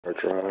Or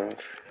drive.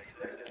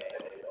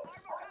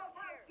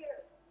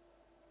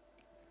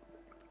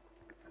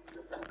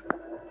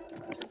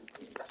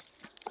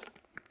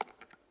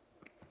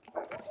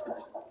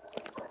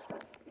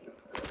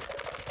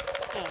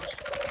 Oh,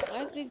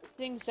 why is these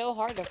things so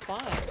hard to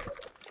find?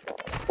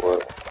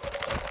 What?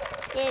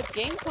 The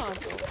game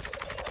consoles.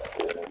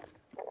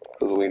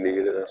 Because we need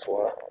it, that's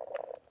why.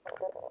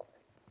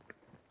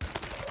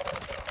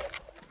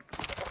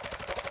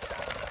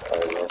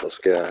 Alright, well, let's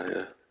get out of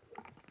here.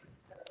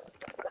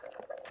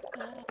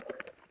 Uh,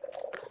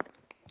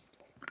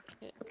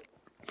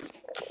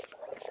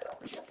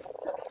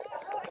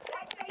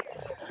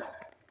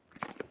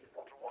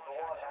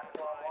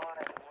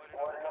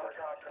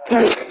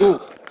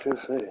 Can't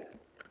say.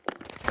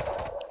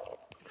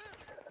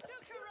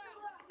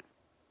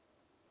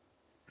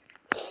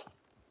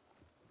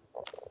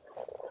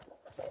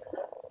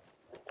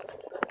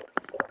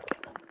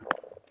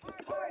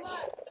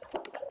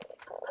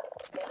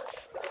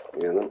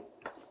 You know,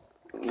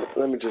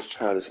 let me just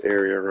try this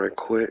area right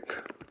quick.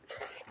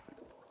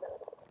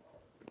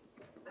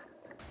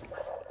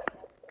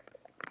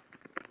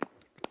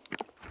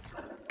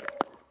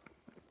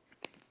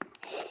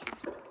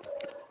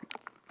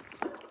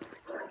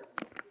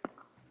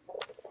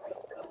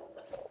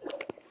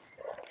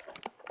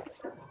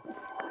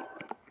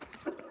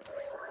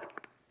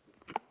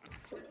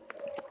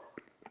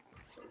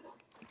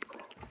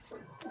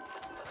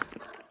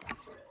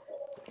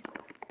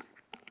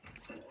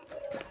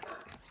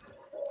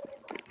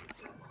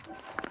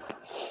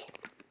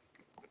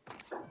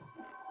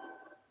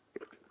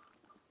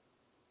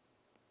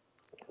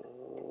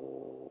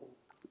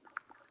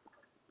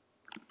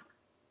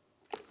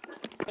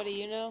 what do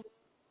you know?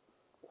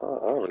 I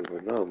don't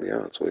even know, to be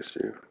honest with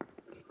you.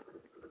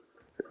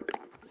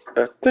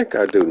 I think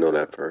I do know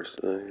that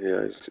person.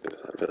 Yeah,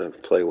 I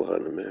haven't played with her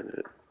in a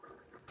minute.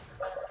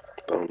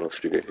 I don't know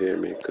if you can hear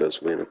me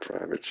because we're in a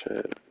private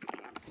chat.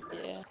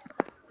 Yeah.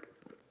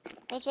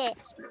 That's what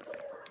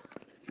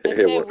I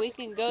Yeah, said. what? We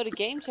can go to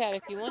game chat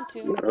if you want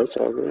to. No, it's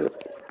all good.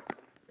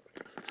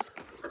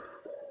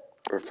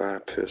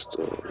 Provide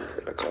pistol.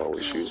 I can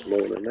always use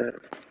more than that.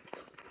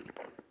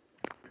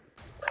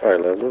 All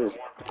right,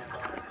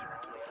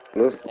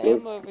 Sam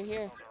let's over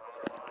here.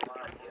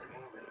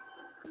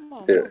 Come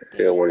on, yeah, move,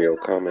 yeah, Dan. one of your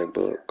comic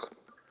book.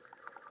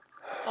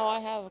 Oh, I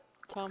have a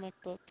comic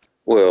book.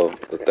 Well,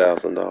 the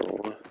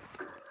 $1,000 one.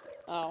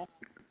 Oh.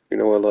 You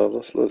know what, love?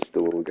 Let's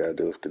do what we gotta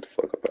do. Let's get the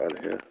fuck up out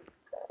of here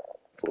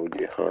before we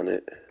get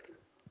hunted.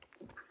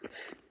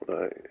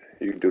 Like,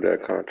 you do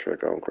that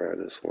contract. I'll grab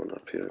this one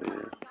up here.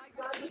 Then.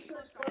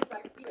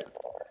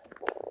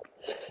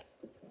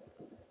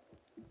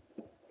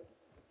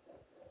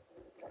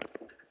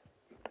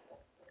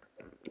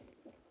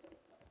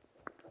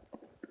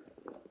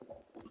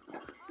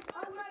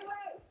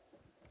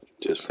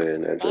 Just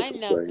saying that just to Find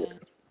say it. nothing.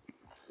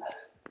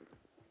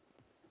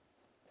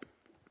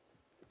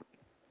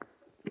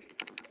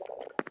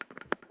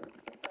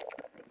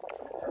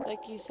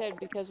 Like you said,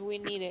 because we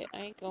need it. I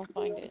ain't gonna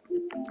find it.